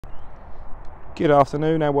Good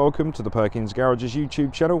afternoon and welcome to the Perkins Garages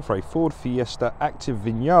YouTube channel for a Ford Fiesta Active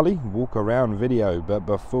Vignale walk around video. But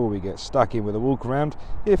before we get stuck in with a walk around,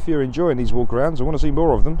 if you're enjoying these walk arounds and want to see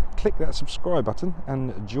more of them, click that subscribe button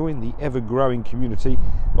and join the ever growing community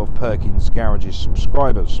of Perkins Garages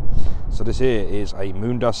subscribers. So this here is a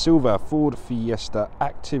Moondust Silver Ford Fiesta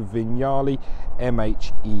Active Vignale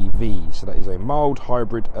MHEV. So that is a mild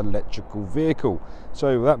hybrid electrical vehicle.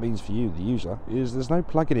 So what that means for you, the user, is there's no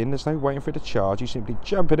plugging in, there's no waiting for it to charge. You simply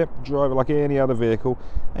jump in it, drive it like any other vehicle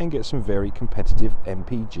and get some very competitive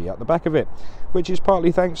MPG at the back of it, which is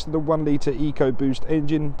partly thanks to the 1 litre EcoBoost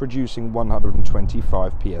engine producing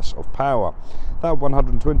 125 PS of power. That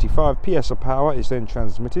 125 PS of power is then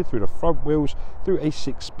transmitted through the front wheels through a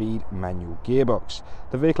 6-speed manual gearbox.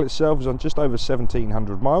 The vehicle itself is on just over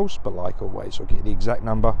 1700 miles, but like always I'll get the exact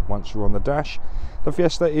number once you're on the dash. The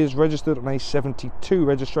Fiesta is registered on a 72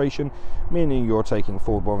 registration, meaning you're taking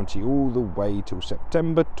Ford warranty all the way till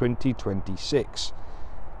September 2026.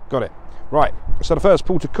 Got it. Right, so the first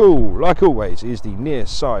port of call, like always, is the near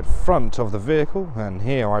side front of the vehicle, and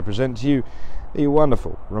here I present to you the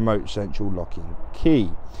wonderful remote central locking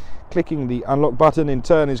key. Clicking the unlock button in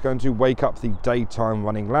turn is going to wake up the daytime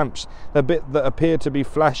running lamps, the bit that appear to be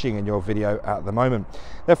flashing in your video at the moment.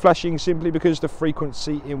 They're flashing simply because the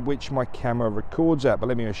frequency in which my camera records at, but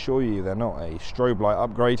let me assure you they're not a strobe light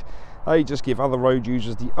upgrade. They just give other road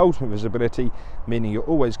users the ultimate visibility, meaning you're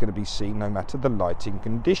always going to be seen no matter the lighting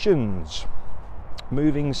conditions.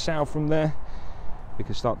 Moving south from there, we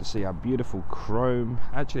can start to see our beautiful chrome.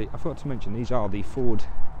 Actually, I forgot to mention these are the Ford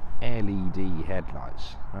LED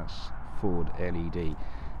headlights. That's Ford LED.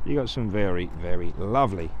 You got some very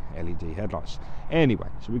lovely LED headlights. Anyway,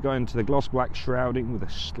 so we go into the gloss black shrouding with a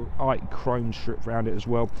slight chrome strip around it as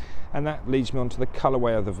well, and that leads me on to the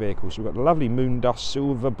colourway of the vehicle. So we've got the lovely Moondust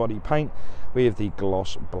Silver body paint with the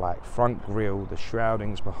gloss black front grille, the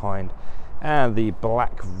shroudings behind, and the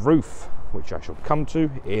black roof, which I shall come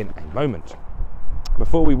to in a moment.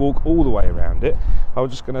 Before we walk all the way around it, I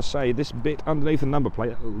was just going to say this bit underneath the number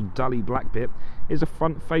plate, that little dully black bit, is a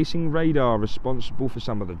front-facing radar responsible for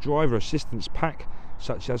some of the driver assistance pack,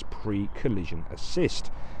 such as pre-collision assist.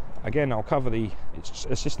 Again, I'll cover the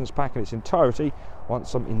assistance pack in its entirety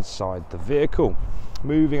once I'm inside the vehicle.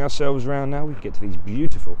 Moving ourselves around now, we get to these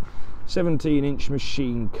beautiful 17-inch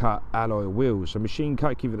machine cut alloy wheels. So machine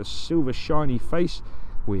cut give it a silver shiny face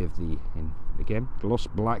with the again gloss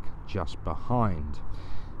black just behind.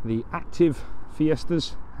 The active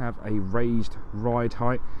Fiestas have a raised ride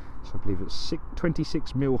height, so I believe it's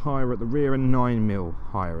 26 mil higher at the rear and 9 mil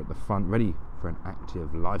higher at the front, ready for an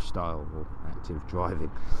active lifestyle or active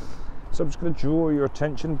driving. So I'm just going to draw your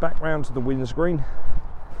attention back round to the windscreen.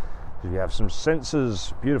 We have some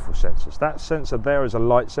sensors, beautiful sensors. That sensor there is a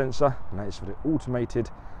light sensor, and that is for the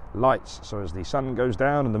automated lights. So as the sun goes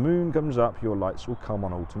down and the moon comes up, your lights will come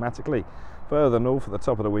on automatically. Further north at the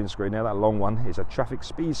top of the windscreen now, that long one, is a traffic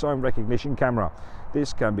speed sign recognition camera.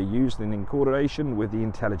 This can be used in coordination with the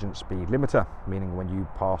intelligent speed limiter, meaning when you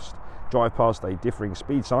drive past a differing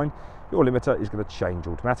speed sign, your limiter is going to change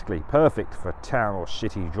automatically. Perfect for town or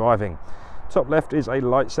city driving. Top left is a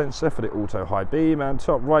light sensor for the auto high beam, and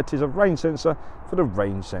top right is a rain sensor for the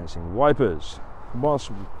rain sensing wipers.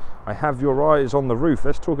 Whilst I have your eyes on the roof,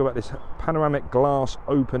 let's talk about this panoramic glass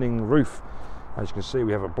opening roof. As you can see,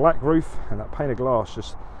 we have a black roof, and that pane of glass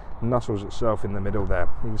just nuzzles itself in the middle there.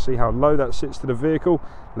 You can see how low that sits to the vehicle,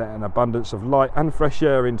 letting an abundance of light and fresh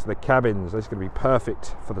air into the cabins. That's going to be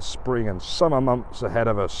perfect for the spring and summer months ahead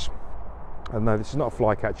of us. And no, this is not a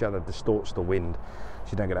flycatcher that distorts the wind,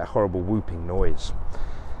 so you don't get that horrible whooping noise.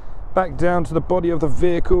 Back down to the body of the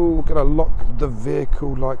vehicle, we're going to lock the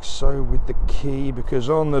vehicle like so with the key, because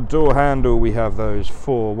on the door handle we have those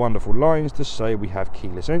 4 wonderful lines to say we have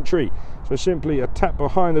keyless entry. So simply a tap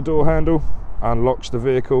behind the door handle unlocks the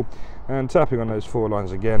vehicle, and tapping on those 4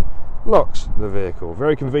 lines again locks the vehicle.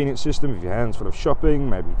 Very convenient system if your hands full of shopping,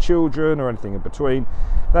 maybe children or anything in between.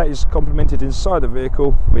 That is complemented inside the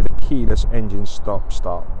vehicle with a keyless engine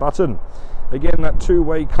stop-start button. Again, that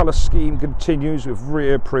 2-way colour scheme continues with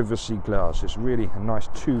rear privacy glass. It's really a nice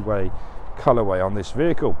 2-way colourway on this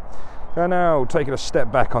vehicle. And now taking a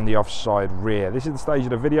step back on the offside rear. This is the stage of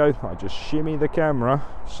the video. I just shimmy the camera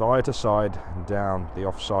side to side and down the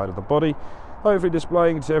offside of the body, hopefully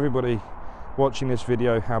displaying to everybody watching this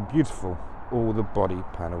video how beautiful all the body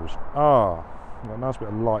panels are. Got a nice bit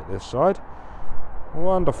of light this side.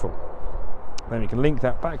 Wonderful. Then we can link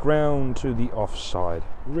that back round to the offside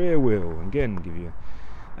rear wheel. Again, give you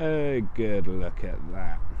a good look at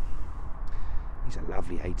that. These are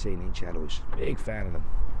lovely 18-inch alloys. Big fan of them.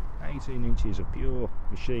 18 inches of pure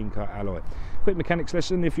machine cut alloy. Quick mechanics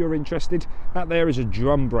lesson if you're interested. That there is a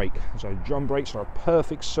drum brake. So drum brakes are a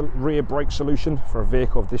perfect rear brake solution for a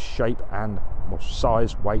vehicle of this shape and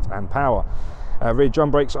size, weight and power. Rear drum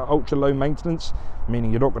brakes are ultra low maintenance, meaning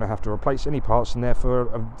you're not going to have to replace any parts in there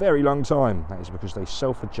for a very long time. That is because they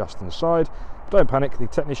self-adjust inside. But don't panic, the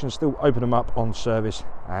technicians still open them up on service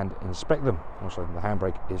and inspect them. Also, the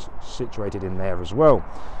handbrake is situated in there as well.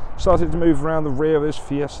 Started to move around the rear of this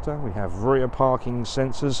Fiesta. We have rear parking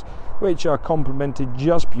sensors, which are complemented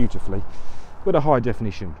just beautifully with a high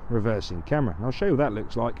definition reversing camera. And I'll show you what that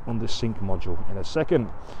looks like on the sync module in a second.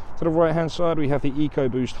 To the right hand side we have the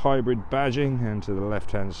EcoBoost hybrid badging, and to the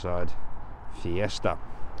left hand side Fiesta.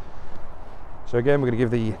 So again, we're going to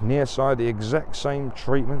give the near side the exact same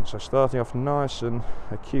treatment. So starting off nice and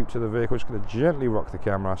acute to the vehicle, just going to gently rock the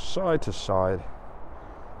camera side to side,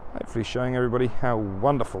 hopefully showing everybody how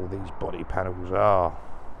wonderful these body panels are.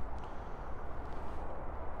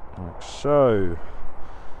 Like so.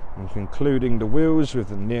 And concluding the wheels with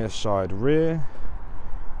the near side rear,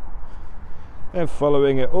 and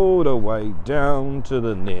following it all the way down to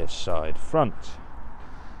the near side front,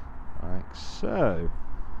 like so.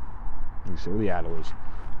 You see all the alloys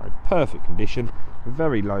are in perfect condition,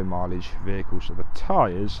 very low mileage vehicle, so the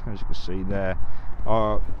tyres, as you can see there,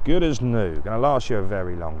 are good as new, going to last you a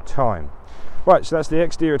very long time. Right, so that's the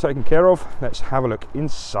exterior taken care of. Let's have a look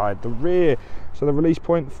inside the rear. So the release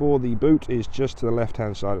point for the boot is just to the left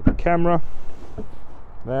hand side of the camera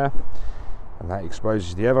there, and that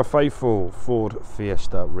exposes the ever faithful Ford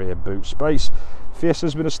Fiesta rear boot space.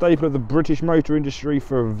 Fiesta's been a staple of the British motor industry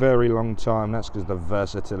for a very long time. That's because of the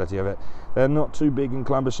versatility of it. They're not too big and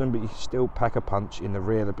cumbersome, but you still pack a punch in the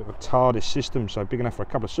rear. They're a bit of a TARDIS system, so big enough for a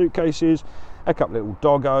couple of suitcases, a couple of little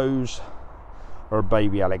doggos, or a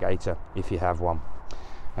baby alligator if you have one.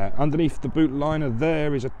 Underneath the boot liner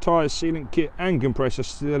there is a tyre sealant kit and compressor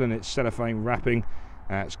still in its cellophane wrapping.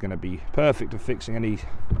 It's going to be perfect for fixing any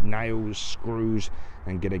nails, screws,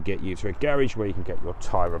 and going to get you to a garage where you can get your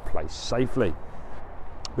tyre replaced safely.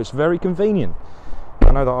 But it's very convenient.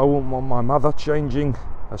 I know that I wouldn't want my mother changing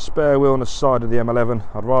a spare wheel on the side of the M11.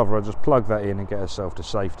 I'd rather her just plug that in and get herself to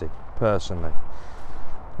safety, personally.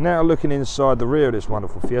 Now looking inside the rear of this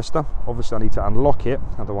wonderful Fiesta, obviously I need to unlock it,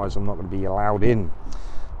 otherwise I'm not going to be allowed in.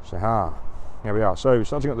 So here we are. So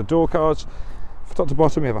starting at the door cards, from top to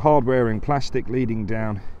bottom we have a hard wearing plastic leading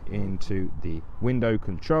down into the window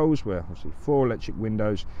controls, where obviously 4 electric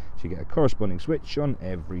windows, so you get a corresponding switch on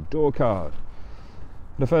every door card.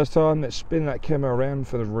 For the first time, let's spin that camera around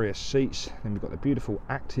for the rear seats. Then we've got the beautiful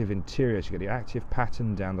active interior, so you get the active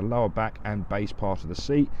pattern down the lower back and base part of the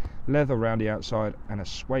seat, leather around the outside and a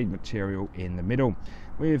suede material in the middle,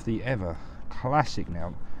 with the ever classic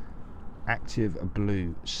now active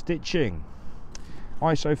blue stitching.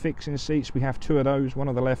 ISOFIX in seats, we have 2 of those, one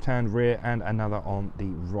on the left hand rear and another on the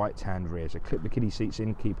right hand rear, so clip the kiddie seats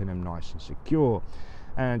in, keeping them nice and secure.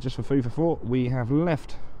 And just for food for thought, we have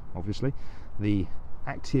left obviously the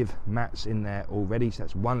active mats in there already, so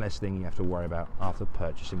that's one less thing you have to worry about after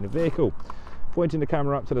purchasing the vehicle. Pointing the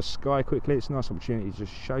camera up to the sky quickly, it's a nice opportunity to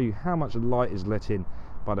just show you how much light is let in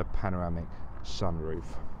by the panoramic sunroof.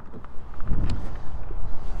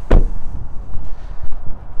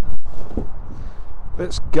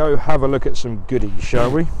 Let's go have a look at some goodies, shall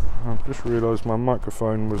we? I've just realised my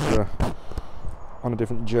microphone was on a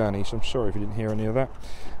different journey, so I'm sorry if you didn't hear any of that.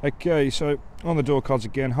 Okay, so on the door cards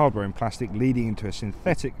again, hardware and plastic leading into a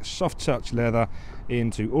synthetic soft touch leather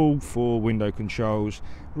into all 4 window controls,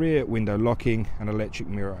 rear window locking and electric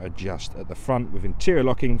mirror adjust at the front, with interior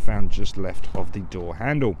locking found just left of the door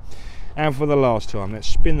handle. And for the last time, let's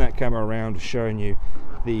spin that camera around, showing you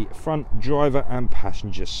the front driver and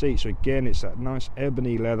passenger seat. So again, it's that nice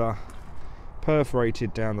ebony leather,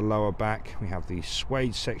 perforated down the lower back. We have the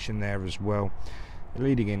suede section there as well,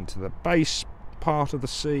 leading into the base part of the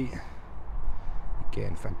seat.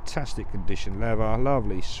 Again, fantastic condition leather,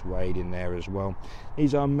 lovely suede in there as well.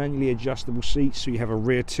 These are manually adjustable seats, so you have a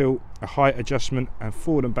rear tilt, a height adjustment, and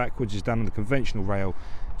forward and backwards is done on the conventional rail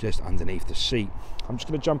just underneath the seat. I'm just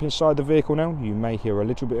going to jump inside the vehicle now. You may hear a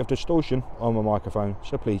little bit of distortion on my microphone,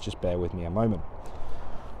 so please just bear with me a moment.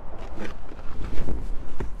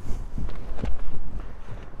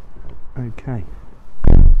 Okay,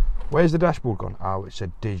 where's the dashboard gone? Oh, it's a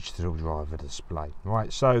digital driver display.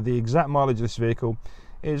 Right, so the exact mileage of this vehicle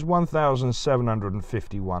is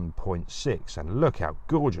 1,751.6, and look how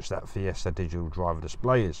gorgeous that Fiesta digital driver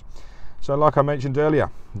display is. So like I mentioned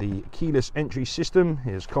earlier, the keyless entry system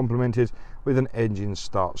is complemented with an engine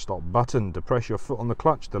start-stop button. To press your foot on the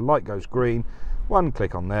clutch, the light goes green, one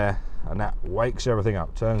click on there and that wakes everything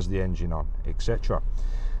up, turns the engine on, etc.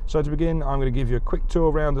 So to begin, I'm going to give you a quick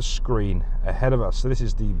tour around the screen ahead of us. So this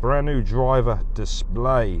is the brand new driver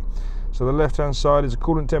display. So the left hand side is a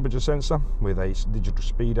coolant temperature sensor with a digital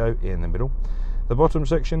speedo in the middle. The bottom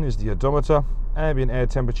section is the odometer, ambient air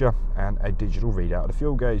temperature and a digital readout of the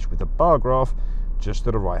fuel gauge with a bar graph just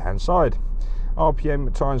to the right hand side.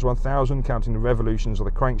 RPM times 1000 counting the revolutions of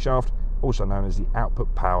the crankshaft, also known as the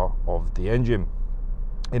output power of the engine.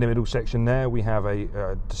 In the middle section there we have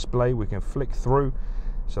a display we can flick through.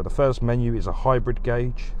 So the first menu is a hybrid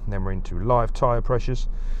gauge, and then we're into live tyre pressures,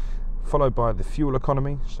 followed by the fuel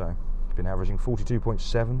economy. So it's been averaging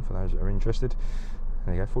 42.7 for those that are interested.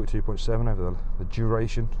 There you go, 42.7 over the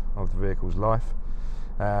duration of the vehicle's life.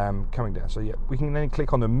 Coming down, so yeah, we can then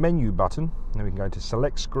click on the menu button, and then we can go to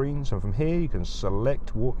select screens, and from here you can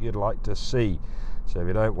select what you'd like to see. So if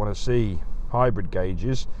you don't want to see hybrid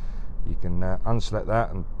gauges, you can unselect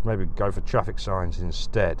that and maybe go for traffic signs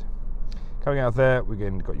instead. Coming out of there, we've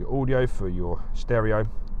again got your audio for your stereo,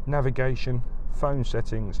 navigation, phone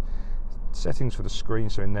settings, settings for the screen,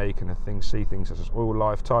 so in there you can see things such as oil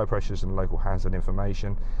life, tyre pressures and local hazard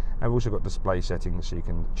information. And we've also got display settings, so you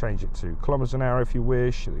can change it to kilometres an hour if you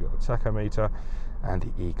wish. You've got the tachometer and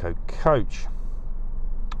the eco coach.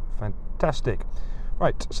 Fantastic.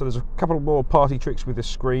 Right, so there's a couple more party tricks with this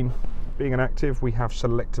screen. Being an active, we have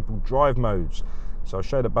selectable drive modes. So I'll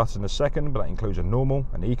show the button in a second, but that includes a normal,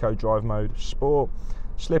 an eco drive mode, sport,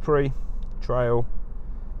 slippery, trail,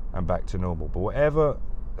 and back to normal. But whatever,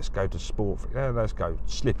 let's go to sport, let's go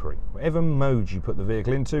slippery. Whatever mode you put the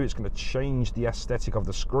vehicle into, it's going to change the aesthetic of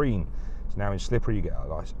the screen. So now in slippery, you get a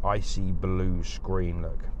nice icy blue screen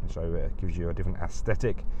look. So it gives you a different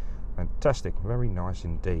aesthetic. Fantastic, very nice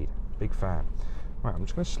indeed. Big fan. Right, I'm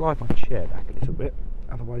just going to slide my chair back a little bit.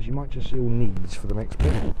 Otherwise you might just see all knees for the next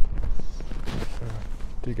bit. So,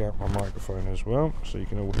 dig out my microphone as well so you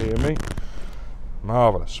can all hear me.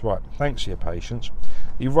 Marvellous. Right, thanks for your patience.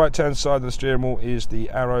 The right hand side of the steering wheel is the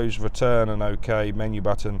arrows, return and OK menu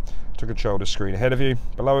button to control the screen ahead of you.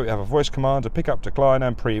 Below it we have a voice command to pick up, decline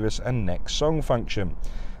and previous and next song function.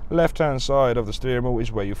 Left hand side of the steering wheel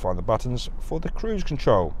is where you find the buttons for the cruise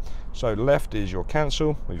control. So left is your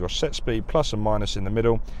cancel with your set speed plus and minus in the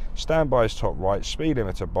middle, standby is top right, speed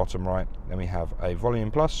limiter bottom right, then we have a volume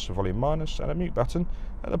plus, a volume minus and a mute button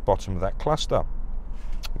at the bottom of that cluster.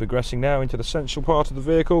 Progressing now into the central part of the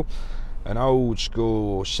vehicle, an old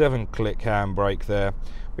school 7-click handbrake there.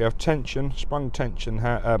 We have tension, sprung tension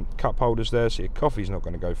cup holders there, so your coffee's not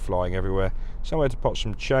going to go flying everywhere. Somewhere to put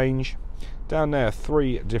some change. Down there,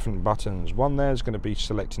 3 different buttons. One there is going to be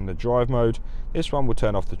selecting the drive mode. This one will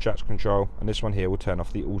turn off the traction control, and this one here will turn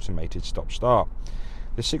off the automated stop-start.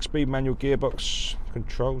 The 6-speed manual gearbox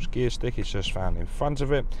controls, gear stick is just found in front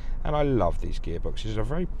of it, and I love these gearboxes. It's a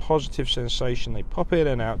very positive sensation. They pop in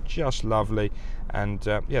and out just lovely, and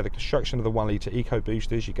yeah, the construction of the 1 litre eco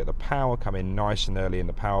boosters, you get the power come in nice and early in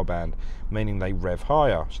the power band, meaning they rev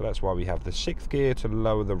higher. So that's why we have the 6th gear to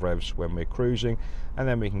lower the revs when we're cruising, and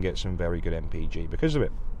then we can get some very good MPG because of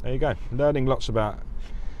it. There you go, learning lots about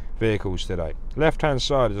vehicles today. Left hand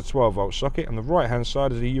side is a 12-volt socket and the right hand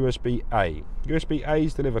side is a USB-A.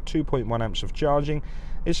 USB-A's deliver 2.1 amps of charging.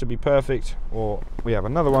 This would be perfect, or we have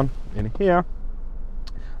another one in here.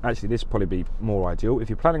 Actually, this would probably be more ideal. If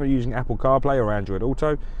you're planning on using Apple CarPlay or Android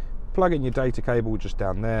Auto, plug in your data cable just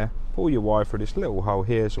down there, pull your wire through this little hole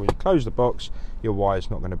here, so when you close the box, your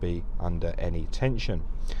wire's not going to be under any tension.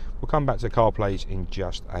 We'll come back to CarPlays in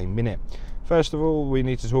just a minute. First of all, we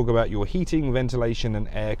need to talk about your heating, ventilation and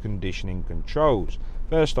air conditioning controls.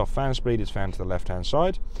 First off, fan speed is found to the left hand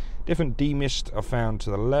side. Different demist are found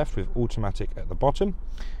to the left with automatic at the bottom.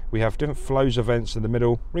 We have different flows of vents in the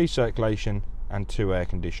middle, recirculation and 2 air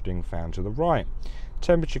conditioning found to the right.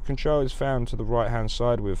 Temperature control is found to the right hand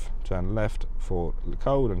side with turn left for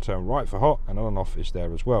cold and turn right for hot, and on and off is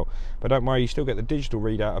there as well. But don't worry, you still get the digital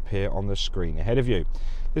readout up here on the screen ahead of you.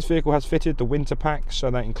 This vehicle has fitted the winter pack, so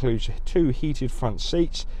that includes 2 heated front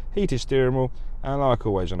seats, heated steering wheel, and like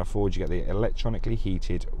always on a Ford you get the electronically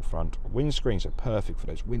heated front windscreens. So perfect for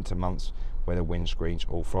those winter months where the windscreen's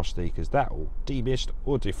all frosty, because that will demist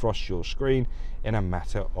or defrost your screen in a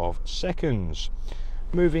matter of seconds.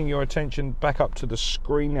 Moving your attention back up to the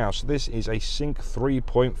screen now, so this is a Sync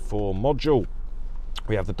 3.4 module.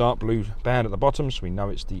 We have the dark blue band at the bottom, so we know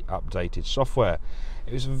it's the updated software.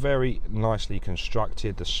 It is very nicely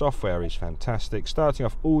constructed. The software is fantastic. Starting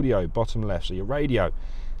off audio, bottom left, so your radio.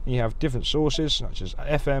 You have different sources such as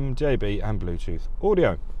FM, DAB and Bluetooth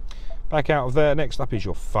audio. Back out of there, next up is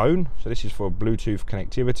your phone. So this is for Bluetooth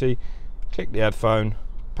connectivity. Click the add phone,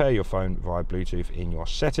 pair your phone via Bluetooth in your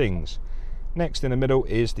settings. Next in the middle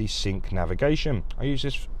is the sync navigation. I use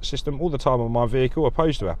this system all the time on my vehicle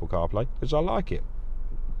opposed to Apple CarPlay because I like it.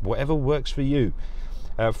 Whatever works for you.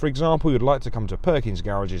 For example, you'd like to come to Perkins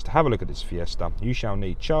Garages to have a look at this Fiesta. You shall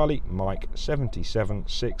need Charlie Mike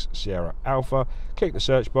 776 Sierra Alpha. Click the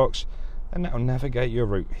search box and that will navigate your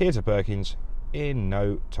route here to Perkins in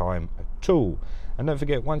no time at all. And don't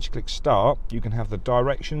forget, once you click start, you can have the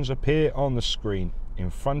directions appear on the screen in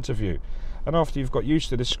front of you. And after you've got used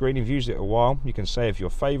to this screen, you've used it a while, you can save your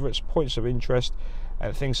favourites, points of interest,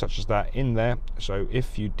 and things such as that in there. So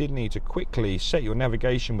if you did need to quickly set your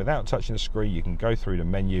navigation without touching the screen, you can go through the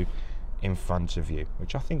menu in front of you,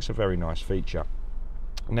 which I think is a very nice feature.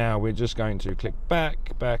 Now we're just going to click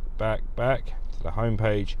back to the home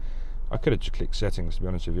page. I could have just clicked settings, to be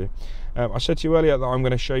honest with you. I said to you earlier that I'm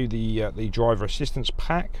going to show you the driver assistance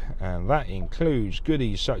pack, and that includes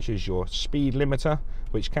goodies such as your speed limiter,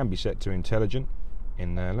 which can be set to intelligent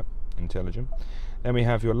in there. Look, intelligent. Then we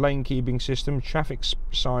have your lane keeping system, traffic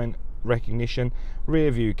sign recognition,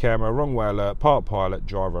 rear view camera, wrong way alert, park pilot,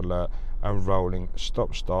 driver alert, and rolling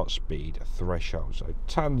stop start speed threshold. So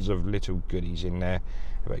tons of little goodies in there.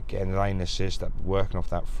 But again, lane assist, working off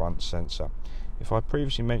that front sensor. If I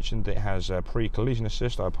previously mentioned it has pre-collision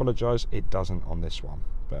assist, I apologise, it doesn't on this one.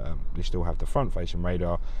 But you still have the front-facing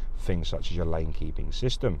radar, things such as your lane keeping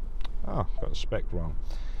system. Oh, got the spec wrong.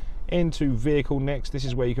 Into vehicle next. This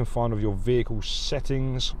is where you can find all your vehicle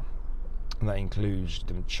settings. And that includes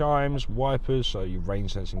different chimes, wipers, so your rain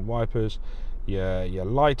sensing wipers, your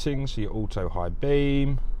lighting, so your auto high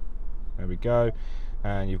beam. There we go.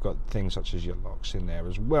 And you've got things such as your locks in there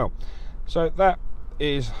as well. So that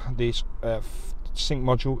is this sync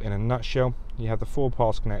module in a nutshell. You have the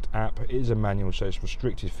 4Pass Connect app. It is a manual, so it's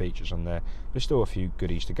restricted features on there. There's still a few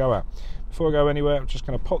goodies to go at. Before I go anywhere, I'm just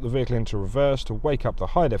going to pop the vehicle into reverse to wake up the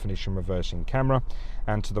high definition reversing camera.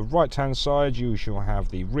 And to the right hand side, you shall have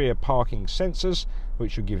the rear parking sensors,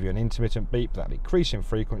 which will give you an intermittent beep that'll increase in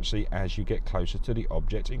frequency as you get closer to the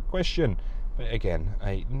object in question. But again,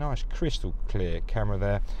 a nice crystal clear camera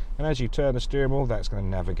there. And as you turn the steering wheel, that's going to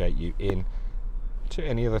navigate you in to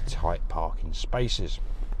any of the tight parking spaces.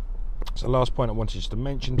 So the last point I wanted to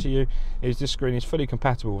mention to you is this screen is fully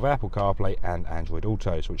compatible with Apple CarPlay and Android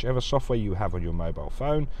Auto. So whichever software you have on your mobile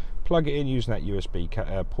phone, plug it in using that USB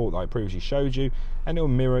port that I previously showed you, and it will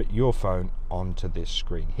mirror your phone onto this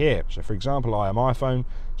screen here. So for example, I am iPhone,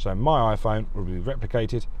 so my iPhone will be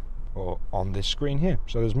replicated or on this screen here.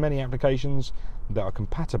 So there's many applications that are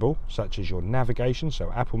compatible, such as your navigation,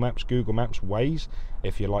 so Apple Maps, Google Maps, Waze.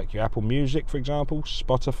 If you like your Apple Music, for example,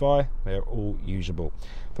 Spotify, they're all usable.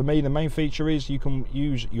 For me, the main feature is you can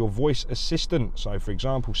use your voice assistant. So for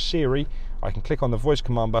example, Siri, I can click on the voice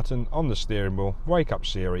command button on the steering wheel, wake up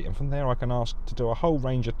Siri, and from there I can ask to do a whole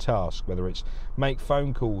range of tasks, whether it's make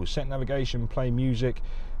phone calls, set navigation, play music,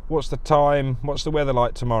 what's the time, what's the weather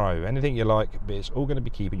like tomorrow, anything you like, but it's all going to be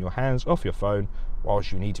keeping your hands off your phone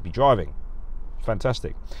whilst you need to be driving.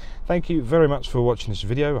 Fantastic. Thank you very much for watching this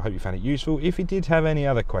video. I hope you found it useful. If you did have any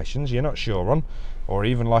other questions you're not sure on, or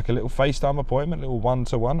even like a little FaceTime appointment, a little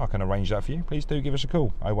one-to-one, I can arrange that for you. Please do give us a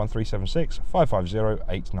call, 01376 550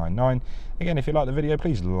 899. Again, if you like the video,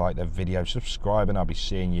 please like the video, subscribe, and I'll be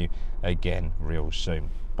seeing you again real soon.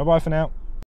 Bye bye for now.